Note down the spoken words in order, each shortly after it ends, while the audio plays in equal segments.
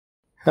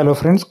Hello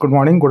friends, good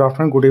morning, good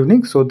afternoon, good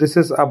evening. So this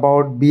is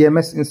about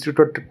BMS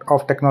Institute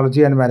of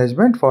Technology and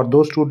Management for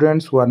those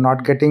students who are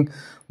not getting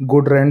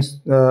good ranks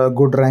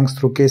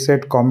through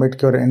Kcet,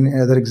 Comedk or any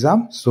other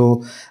exam.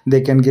 So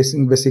they can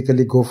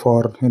basically go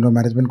for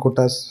management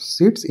quota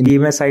seats.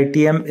 BMS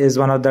ITM is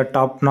one of the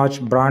top-notch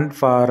brand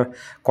for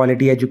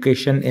quality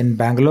education in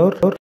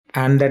Bangalore.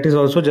 And that is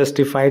also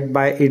justified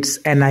by its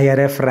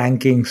NIRF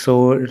ranking.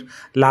 So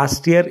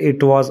last year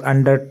it was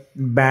under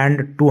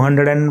band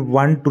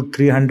 201 to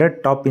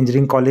 300 top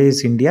engineering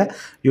colleges in India.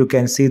 You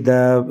can see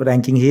the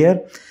ranking here.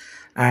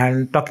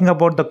 And talking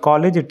about the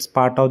college, it's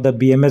part of the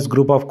BMS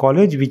group of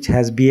college, which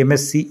has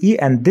BMSCE,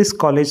 and this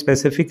college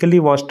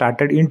specifically was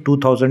started in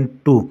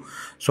 2002.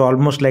 So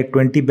almost like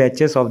 20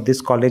 batches of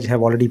this college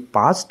have already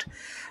passed.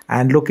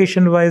 And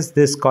location-wise,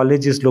 this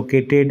college is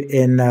located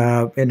in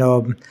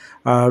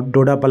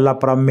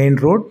Dodaballapuram Main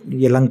Road,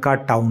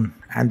 Yelahanka town,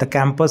 and the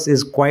campus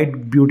is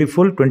quite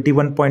beautiful,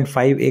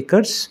 21.5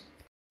 acres.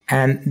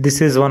 And this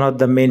is one of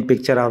the main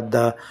picture of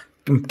the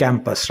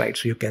campus, right?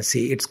 So you can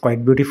see it's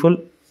quite beautiful.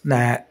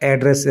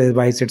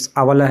 Address-wise, it's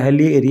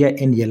Avalahalli area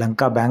in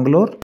Yelahanka,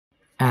 Bangalore.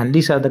 And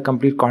these are the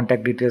complete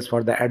contact details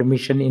for the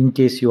admission in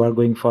case you are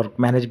going for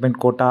management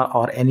quota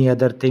or any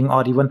other thing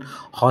or even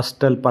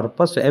hostel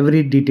purpose. So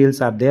every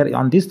details are there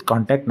on these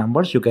contact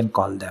numbers. You can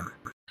call them.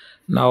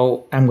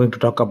 Now I'm going to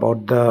talk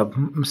about the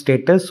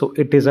status. So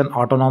it is an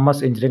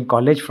autonomous engineering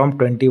college from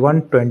 20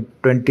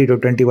 to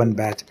 21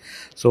 batch.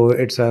 So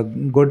it's a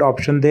good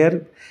option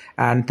there.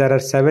 And there are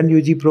 7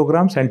 UG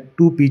programs and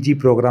 2 PG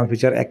programs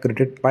which are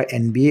accredited by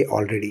NBA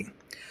already.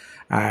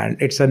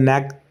 And it's a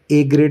NAC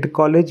A-grade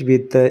college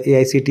with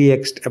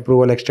AICTE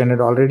approval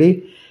extended already,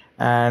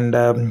 and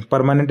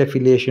permanent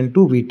affiliation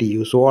to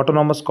VTU. So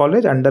autonomous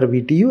college under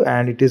VTU,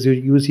 and it is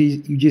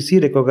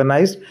UGC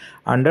recognized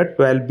under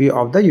 12B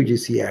of the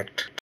UGC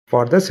Act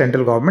for the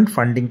central government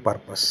funding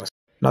purpose.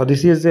 Now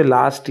this is the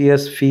last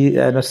year's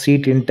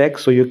seat intake.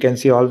 So you can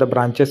see all the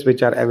branches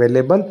which are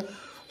available.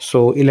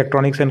 So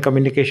electronics and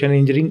communication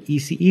engineering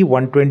ECE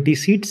 120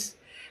 seats.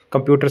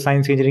 Computer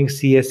science engineering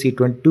CSE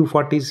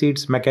 240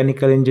 seats,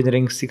 mechanical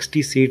engineering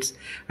 60 seats,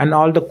 and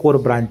all the core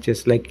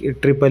branches like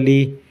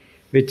EEE,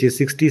 which is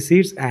 60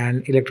 seats,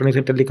 and electronics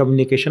and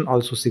telecommunication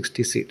also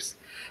 60 seats.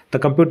 The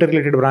computer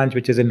related branch,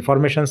 which is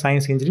information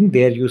science engineering,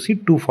 there you see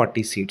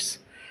 240 seats,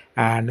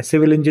 and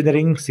civil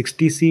engineering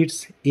 60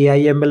 seats,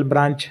 AIML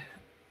branch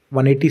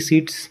 180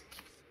 seats.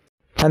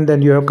 And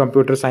then you have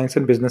computer science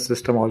and business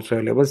system also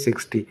available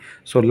 60.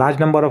 So large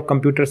number of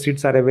computer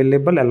seats are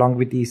available along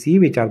with ECE,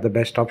 which are the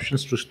best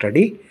options to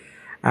study.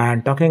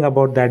 And talking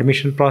about the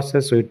admission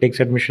process, so it takes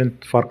admission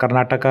for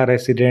Karnataka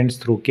residents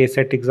through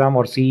Kcet exam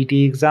or CET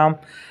exam.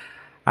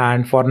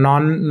 And for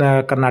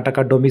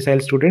non-Karnataka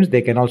domicile students,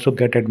 they can also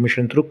get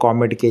admission through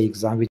Comedk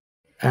exam.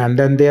 And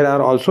then there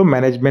are also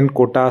management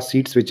quota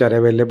seats which are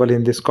available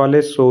in this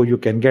college, so you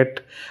can get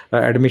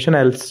admission.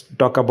 I'll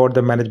talk about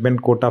the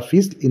management quota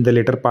fees in the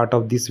later part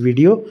of this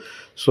video.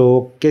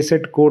 So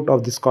Kcet code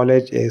of this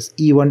college is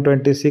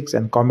E126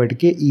 and Comedk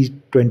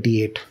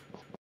E28.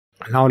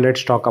 Now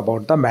let's talk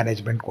about the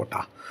management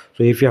quota.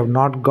 So if you have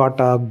not got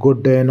a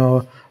good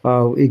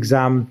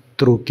exam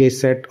through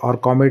Kcet or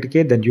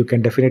Comedk, then you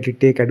can definitely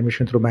take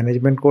admission through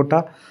management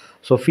quota.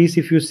 So fees,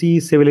 if you see,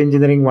 civil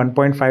engineering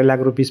 1.5 lakh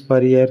rupees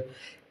per year,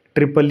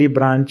 EEE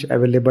branch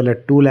available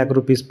at 2 lakh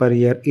rupees per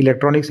year,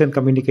 electronics and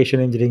communication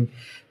engineering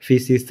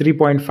fees is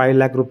 3.5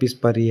 lakh rupees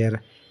per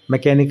year,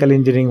 mechanical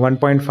engineering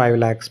 1.5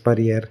 lakhs per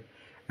year,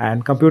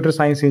 and computer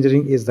science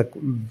engineering is the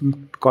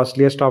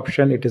costliest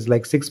option. It is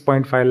like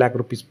 6.5 lakh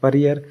rupees per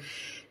year.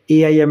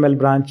 AIML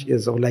branch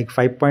is like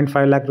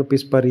 5.5 lakh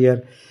rupees per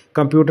year.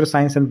 Computer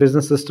science and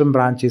business system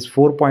branch is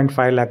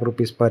 4.5 lakh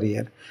rupees per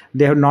year.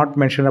 They have not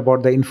mentioned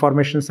about the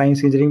information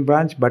science engineering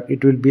branch, but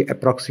it will be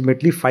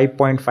approximately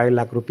 5.5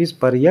 lakh rupees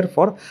per year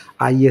for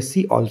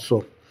ISC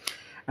also.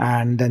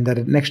 And then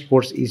the next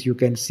course is, you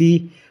can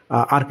see,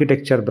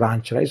 architecture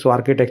branch, right? So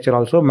architecture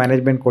also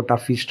management quota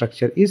fee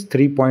structure is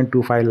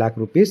 3.25 lakh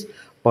rupees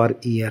per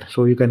year.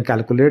 So you can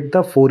calculate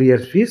the 4 year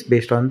fees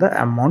based on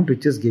the amount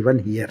which is given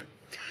here.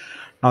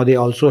 Now they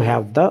also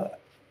have the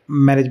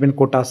management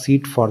quota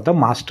seat for the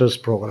master's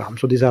program.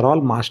 So these are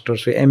all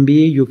masters. So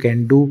MBA you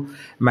can do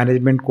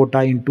management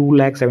quota in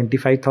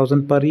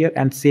 2,75,000 per year,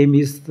 and same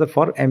is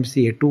for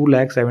MCA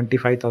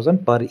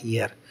 2,75,000 per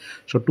year.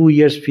 So 2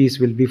 years fees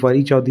will be for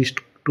each of these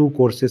two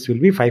courses will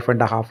be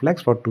 5.5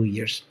 lakhs for 2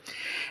 years.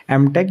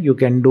 MTech you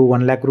can do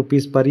 1 lakh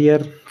rupees per year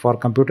for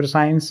computer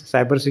science,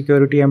 cyber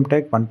security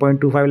MTech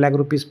 1.25 lakh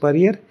rupees per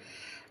year.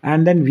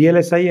 And then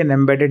VLSI and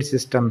embedded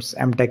systems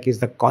MTech is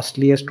the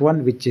costliest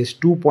one, which is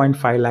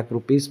 2.5 lakh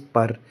rupees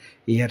per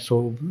year.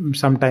 So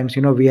sometimes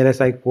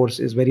VLSI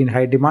course is very in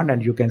high demand,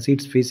 and you can see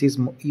its fees is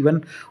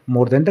even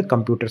more than the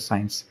computer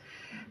science.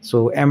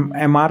 So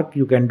MArch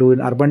you can do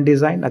in urban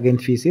design, again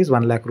fees is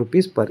 1 lakh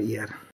rupees per year.